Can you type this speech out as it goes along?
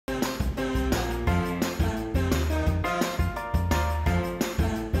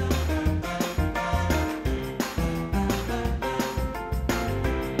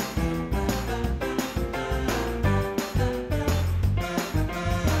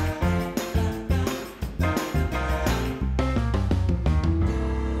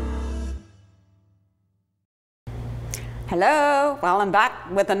Hello, well, I'm back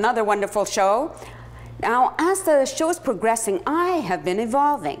with another wonderful show. Now, as the show's progressing, I have been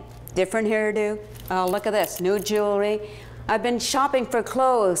evolving. Different hairdo. Oh, look at this, new jewelry. I've been shopping for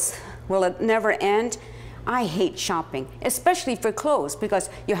clothes. Will it never end? I hate shopping, especially for clothes, because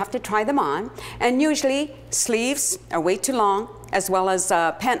you have to try them on, and usually sleeves are way too long, as well as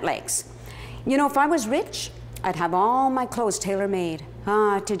pant legs. You know, if I was rich, I'd have all my clothes tailor-made.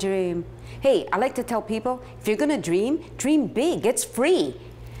 Ah, to dream. Hey, I like to tell people, if you're gonna dream, dream big, it's free.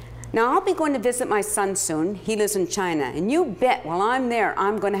 Now, I'll be going to visit my son soon. He lives in China, and you bet while I'm there,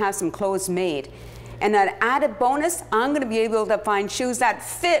 I'm gonna have some clothes made. And an added bonus, I'm gonna be able to find shoes that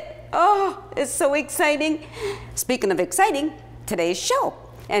fit. Oh, it's so exciting. Speaking of exciting, today's show,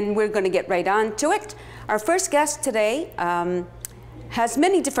 and we're gonna get right on to it. Our first guest today has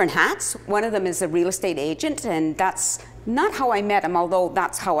many different hats. One of them is a real estate agent, and that's not how I met him, although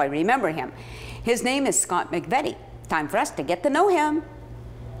that's how I remember him. His name is Scott McVetty. Time for us to get to know him.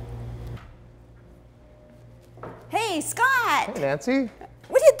 Hey, Scott. Hey, Nancy.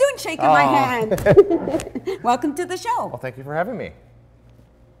 What are you doing shaking my hand? Welcome to the show. Well, thank you for having me.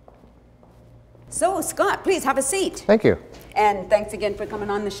 So, Scott, please have a seat. Thank you. And thanks again for coming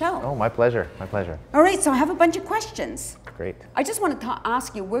on the show. Oh, my pleasure. My pleasure. All right, so I have a bunch of questions. Great. I just wanted to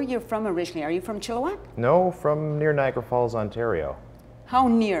ask you where you're from originally. Are you from Chilliwack? No, from near Niagara Falls, Ontario. How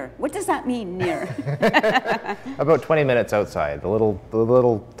near? What does that mean, near? About 20 minutes outside, the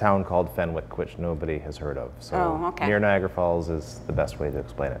little town called Fenwick, which nobody has heard of. So okay. Near Niagara Falls is the best way to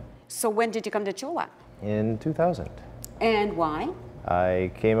explain it. So when did you come to Chilliwack? In 2000. And why?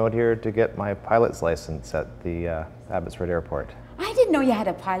 I came out here to get my pilot's license at the Abbotsford Airport. I didn't know you had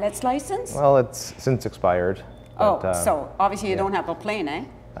a pilot's license. Well, it's since expired. But, so obviously you don't have a plane, eh?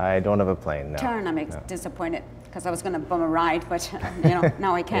 I don't have a plane, no. Darn, I'm disappointed, because I was going to bum a ride, but you know,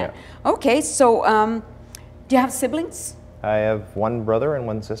 now I can't. Yeah. Okay, so do you have siblings? I have one brother and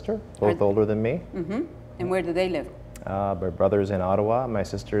one sister, both older than me. Mm-hmm. And where do they live? My brother's in Ottawa, my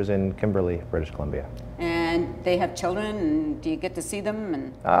sister's in Kimberley, British Columbia. And they have children, and do you get to see them?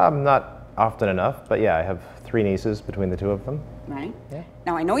 And not often enough, but yeah, I have 3 nieces between the 2 of them. Right. Yeah.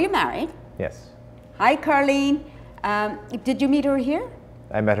 Now, I know you're married. Yes. Hi, Carlene. Did you meet her here?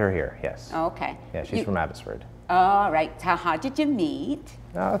 I met her here, yes. Oh, okay. Yeah, she's from Abbotsford. All right. How did you meet?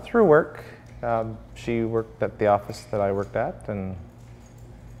 Through work. She worked at the office that I worked at, and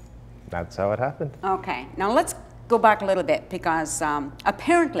that's how it happened. Okay. Now, let's go back a little bit, because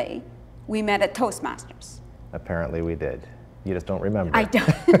apparently we met at Toastmasters. Apparently we did. You just don't remember. I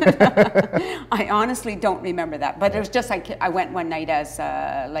don't. I honestly don't remember that. But it was just like I went one night as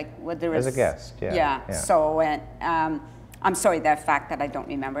as a guest. Yeah. Yeah. So I'm sorry that fact that I don't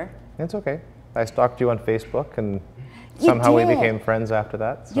remember. It's okay. I stalked you on Facebook, and somehow we became friends after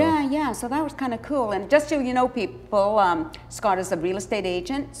that. So. Yeah. So that was kind of cool. And just so you know, people, Scott is a real estate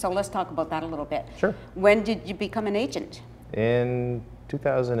agent. So let's talk about that a little bit. Sure. When did you become an agent? In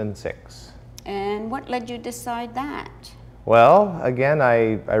 2006. And what led you to decide that? Well, again,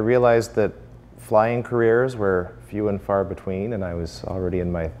 I realized that flying careers were few and far between, and I was already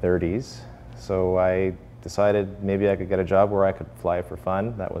in my 30s. So I decided maybe I could get a job where I could fly for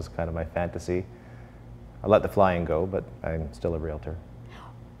fun. That was kind of my fantasy. I let the flying go, but I'm still a realtor.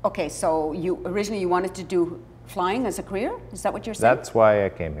 Okay, so originally you wanted to do flying as a career? Is that what you're saying? That's why I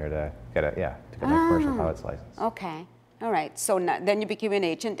came here, to get my commercial pilot's license. Okay, all right. So then you became an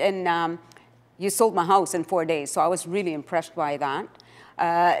agent, and you sold my house in 4 days, so I was really impressed by that.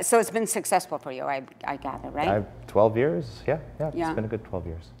 So it's been successful for you, I gather, right? 12 years, yeah, it's been a good 12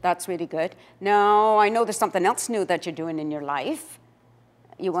 years. That's really good. Now, I know there's something else new that you're doing in your life.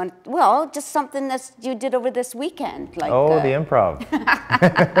 Just something that you did over this weekend. Like, the improv.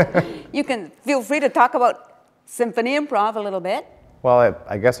 You can feel free to talk about Symphony Improv a little bit. Well,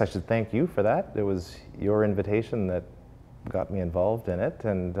 I guess I should thank you for that. It was your invitation that got me involved in it,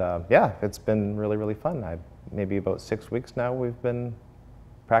 and yeah, it's been really, really fun. Maybe about 6 weeks now we've been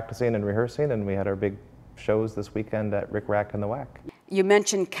practicing and rehearsing, and we had our big shows this weekend at Rick Rack and the Whack. You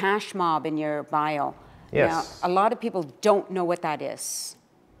mentioned Cash Mob in your bio. Yes. Now, a lot of people don't know what that is.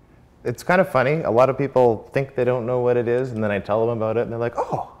 It's kind of funny. A lot of people think they don't know what it is, and then I tell them about it, and they're like,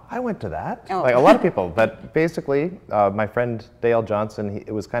 oh, I went to that. Oh. Like a lot of people. But basically, my friend Dale Johnson,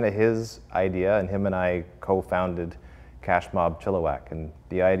 it was kind of his idea, and him and I co-founded Cash Mob Chilliwack, and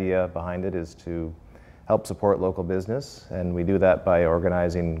the idea behind it is to help support local business, and we do that by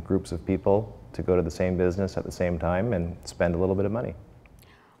organizing groups of people to go to the same business at the same time and spend a little bit of money.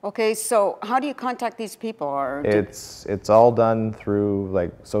 Okay, so how do you contact these people? Or It's all done through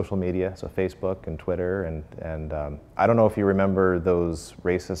like social media, so Facebook and Twitter, and I don't know if you remember those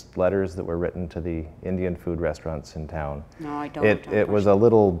racist letters that were written to the Indian food restaurants in town. No, I don't. It was a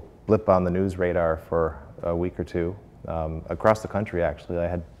little blip on the news radar for a week or two, across the country actually. I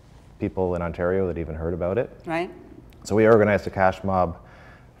had people in Ontario that even heard about it. Right. So we organized a cash mob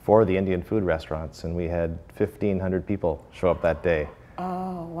for the Indian food restaurants, and we had 1,500 people show up that day.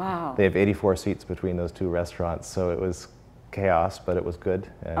 Oh, wow. They have 84 seats between those two restaurants, so it was chaos, but it was good.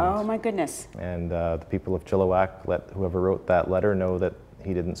 And, Oh, my goodness. And the people of Chilliwack let whoever wrote that letter know that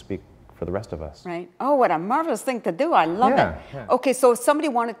he didn't speak for the rest of us. Right. Oh, what a marvelous thing to do. I love it. Yeah. Okay, so if somebody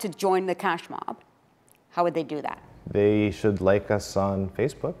wanted to join the cash mob, how would they do that? They should like us on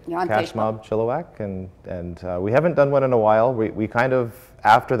Facebook, You're on Cash Facebook. Mob Chilliwack, and we haven't done one in a while. We kind of,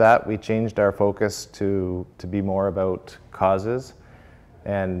 after that, we changed our focus to be more about causes,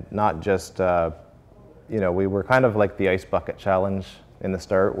 and not just, we were kind of like the Ice Bucket Challenge in the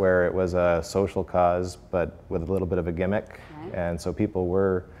start, where it was a social cause, but with a little bit of a gimmick. Right. And so it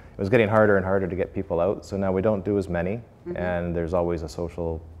was getting harder and harder to get people out, so now we don't do as many, and there's always a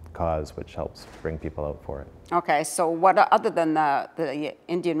social cause which helps bring people out for it. Okay, so what other than the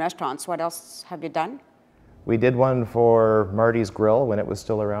Indian restaurants, what else have you done? We did one for Marty's Grill when it was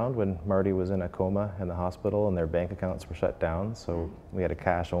still around, when Marty was in a coma in the hospital and their bank accounts were shut down. So we had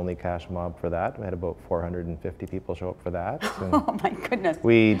a only cash mob for that. We had about 450 people show up for that. And Oh, my goodness.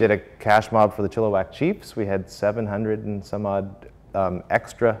 we did a cash mob for the Chilliwack Chiefs. We had 700 and some odd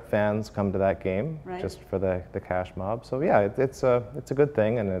extra fans come to that game, Right. just for the cash mob. So yeah, it's a good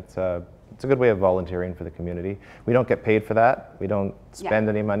thing, and it's a good way of volunteering for the community. We don't get paid for that. We don't spend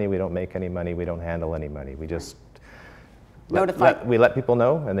any money. We don't make any money. We don't handle any money. We just let people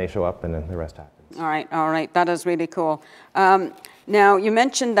know, and they show up, and then the rest happens. All right. That is really cool. Now, you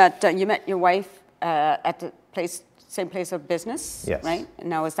mentioned that you met your wife at the same place of business, Yes. right?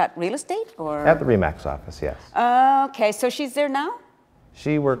 Now, is that real estate or? At the RE/MAX office, yes. Okay, so she's there now?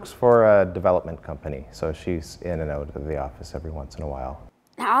 She works for a development company, so she's in and out of the office every once in a while.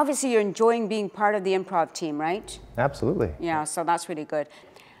 Now, obviously, you're enjoying being part of the improv team, right? Absolutely. Yeah, so that's really good.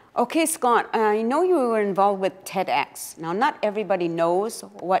 Okay, Scott, I know you were involved with TEDx. Now, not everybody knows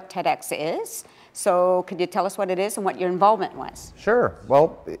what TEDx is, so could you tell us what it is and what your involvement was? Sure.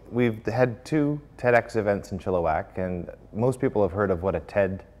 Well, we've had 2 TEDx events in Chilliwack, and most people have heard of what a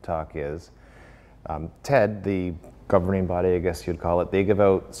TED Talk is. TED, the governing body, I guess you'd call it, they give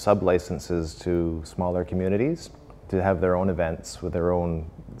out sub-licenses to smaller communities to have their own events with their own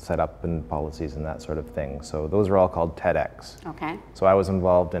setup and policies and that sort of thing. So those are all called TEDx. Okay. So I was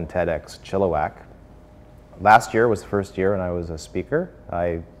involved in TEDx Chilliwack. Last year was the first year, and I was a speaker.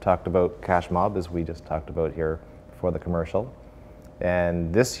 I talked about cash mob, as we just talked about here for the commercial.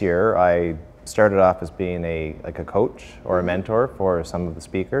 And this year, I started off as being a coach or a mentor for some of the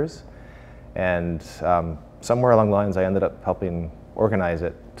speakers. And somewhere along the lines, I ended up helping organize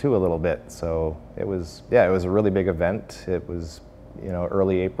it too a little bit. So it was a really big event. It was,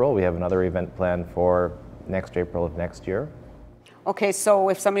 early April. We have another event planned for next April of next year. Okay, so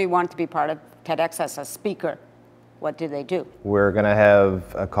if somebody wanted to be part of TEDx as a speaker, what do they do? We're going to have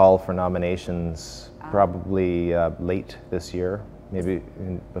a call for nominations probably late this year, maybe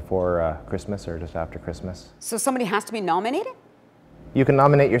before Christmas or just after Christmas. So somebody has to be nominated? You can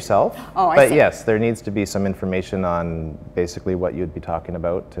nominate yourself, Oh, I but see. yes, there needs to be some information on basically what you'd be talking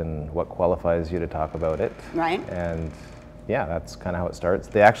about and what qualifies you to talk about it. Right. And yeah, that's kind of how it starts.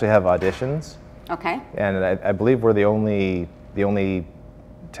 They actually have auditions, Okay. and I believe we're the only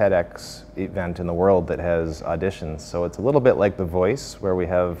TEDx event in the world that has auditions. So it's a little bit like The Voice, where we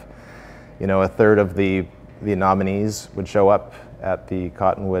have, a third of the nominees would show up at the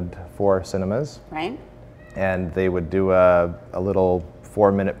Cottonwood 4 cinemas. Right. And they would do a little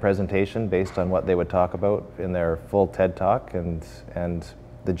 4-minute presentation based on what they would talk about in their full TED Talk, and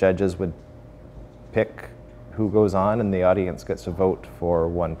the judges would pick who goes on, and the audience gets to vote for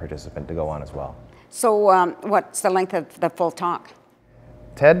one participant to go on as well. So what's the length of the full talk?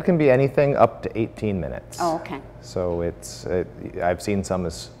 TED can be anything up to 18 minutes. Oh, okay. So I've seen some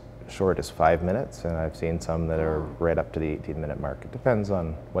as short as 5 minutes, and I've seen some that are right up to the 18-minute mark. It depends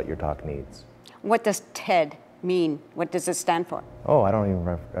on what your talk needs. What does TED mean? What does it stand for? Oh, I don't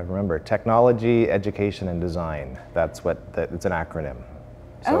even remember. Technology, Education, and Design. It's an acronym.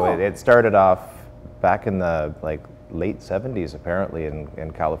 So Oh. it started off back in the late 70s, apparently,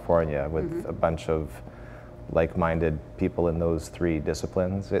 in California, with a bunch of like-minded people in those 3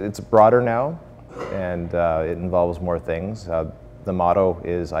 disciplines. It's broader now, and it involves more things. The motto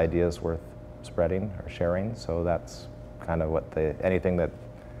is ideas worth spreading or sharing, so that's kind of what anything that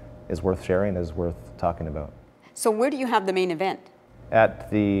is worth sharing, is worth talking about. So where do you have the main event?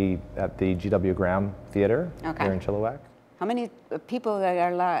 At the GW Graham Theatre here in Chilliwack. How many people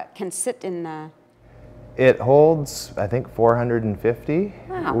can sit in? It holds, I think, 450.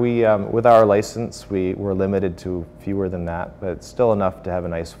 Wow. We, with our license, we're limited to fewer than that, but it's still enough to have a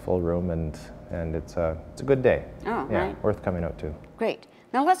nice full room, and it's a good day. Oh, yeah, right. Worth coming out to. Great.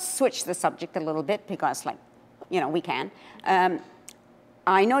 Now let's switch the subject a little bit because, like, you know, we can.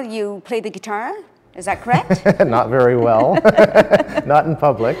 I know you play the guitar. Is that correct? Not very well. Not in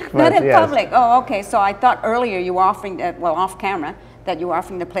public. Not in yes. public. Oh, okay. So I thought earlier you were offering, well, off camera, that you were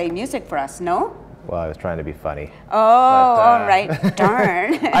offering to play music for us. No? Well, I was trying to be funny. Oh, all right.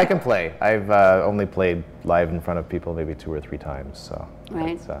 Darn. I can play. I've only played live in front of people maybe 2 or 3 times. So.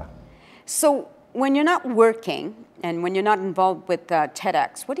 Right. So when you're not working and when you're not involved with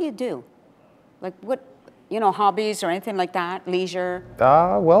TEDx, what do you do? Like what? You know, hobbies or anything like that, leisure?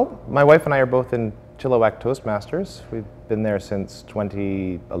 Well, my wife and I are both in Chilliwack Toastmasters. We've been there since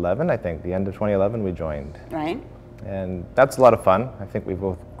 2011, I think. The end of 2011 we joined. Right. And that's a lot of fun. I think we've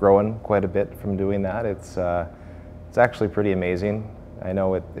both grown quite a bit from doing that. It's actually pretty amazing. I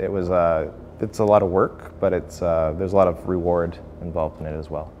know it's a lot of work, but there's a lot of reward involved in it as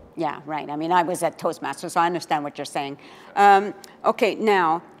well. Yeah, right. I mean, I was at Toastmasters, so I understand what you're saying. Okay,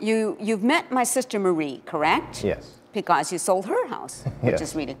 now, you've met my sister Marie, correct? Yes. Because you sold her house, which Yes.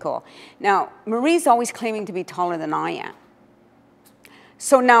 is really cool. Now, Marie's always claiming to be taller than I am.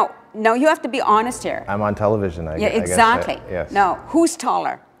 So now you have to be honest here. I'm on television, I guess. Exactly. Yes. Now, who's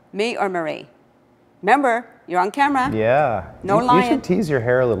taller, me or Marie? Remember, you're on camera. Yeah. No You lying. should tease your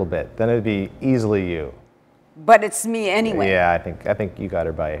hair a little bit. Then it'd be easily you. But it's me anyway. Yeah, I think you got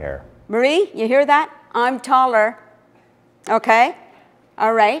her by a hair. Marie, you hear that? I'm taller. Okay?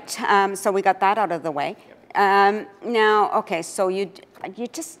 All right. So we got that out of the way. Now, okay, so you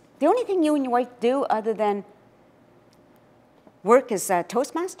just, the only thing you and your wife do other than work is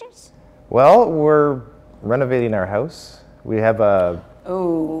Toastmasters? Well, we're renovating our house. We had a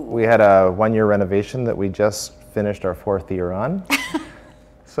 1-year renovation that we just finished our 4th year on.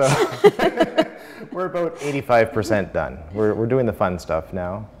 So we're about 85% done. We're doing the fun stuff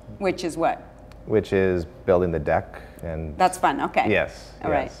now. Which is what? Which is building the deck and. That's fun. Okay. Yes.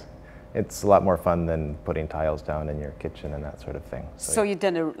 All right. It's a lot more fun than putting tiles down in your kitchen and that sort of thing. So you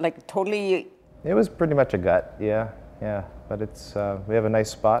did it like totally. It was pretty much a gut. Yeah. But it's we have a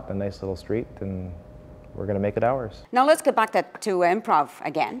nice spot, a nice little street, and we're going to make it ours. Now let's get back to improv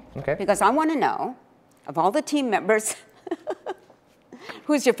again. Okay. Because I want to know, of all the team members,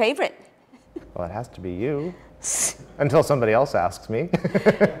 who's your favorite? Well, it has to be you. Until somebody else asks me.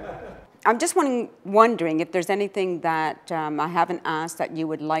 I'm just wondering if there's anything that I haven't asked that you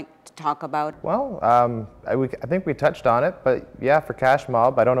would like to talk about. Well, I think we touched on it, but yeah, for Cash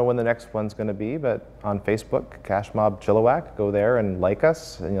Mob, I don't know when the next one's going to be, but on Facebook, Cash Mob Chilliwack, go there and like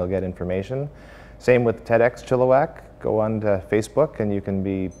us, and you'll get information. Same with TEDx Chilliwack. Go on to Facebook, and you can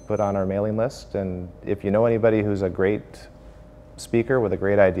be put on our mailing list. And if you know anybody who's a great speaker with a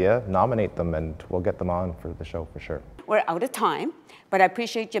great idea, nominate them, and we'll get them on for the show for sure. We're out of time, but I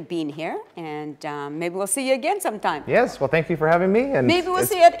appreciate you being here, and maybe we'll see you again sometime. Yes, well, thank you for having me. And maybe we'll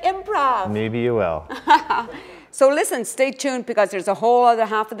see you at improv. Maybe you will. So listen, stay tuned because there's a whole other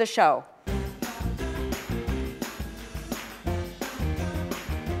half of the show.